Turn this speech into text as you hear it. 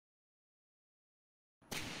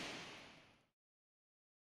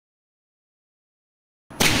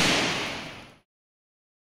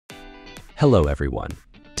Hello everyone.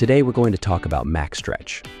 Today we're going to talk about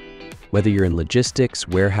Maxstretch. Whether you're in logistics,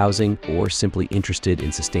 warehousing, or simply interested in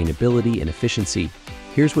sustainability and efficiency,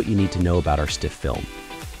 here's what you need to know about our stiff film.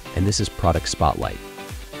 And this is Product Spotlight.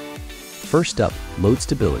 First up, load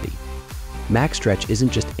stability. Maxstretch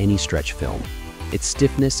isn't just any stretch film. Its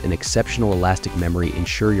stiffness and exceptional elastic memory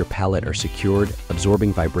ensure your pallet are secured,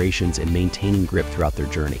 absorbing vibrations and maintaining grip throughout their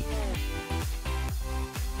journey.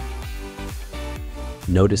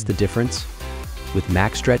 Notice the difference? With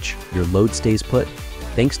Maxstretch, your load stays put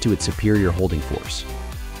thanks to its superior holding force.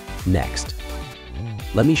 Next,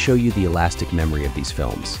 let me show you the elastic memory of these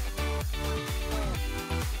films.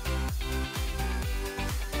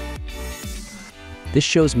 This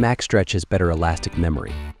shows Maxstretch has better elastic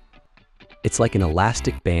memory. It's like an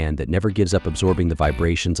elastic band that never gives up absorbing the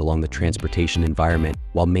vibrations along the transportation environment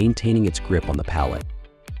while maintaining its grip on the pallet.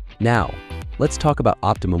 Now, let's talk about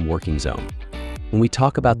optimum working zone. When we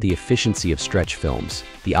talk about the efficiency of stretch films,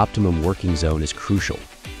 the optimum working zone is crucial.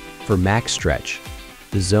 For Maxstretch,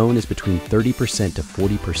 the zone is between 30% to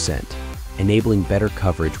 40%, enabling better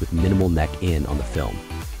coverage with minimal neck in on the film.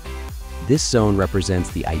 This zone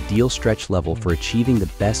represents the ideal stretch level for achieving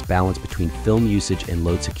the best balance between film usage and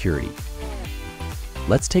load security.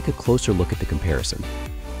 Let's take a closer look at the comparison.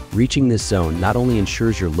 Reaching this zone not only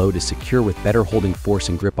ensures your load is secure with better holding force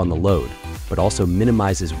and grip on the load, but also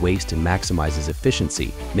minimizes waste and maximizes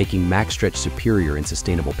efficiency, making Maxstretch superior in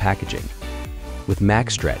sustainable packaging. With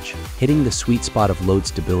Maxstretch, hitting the sweet spot of load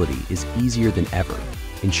stability is easier than ever,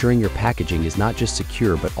 ensuring your packaging is not just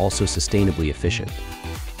secure but also sustainably efficient.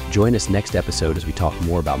 Join us next episode as we talk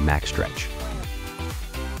more about Maxstretch.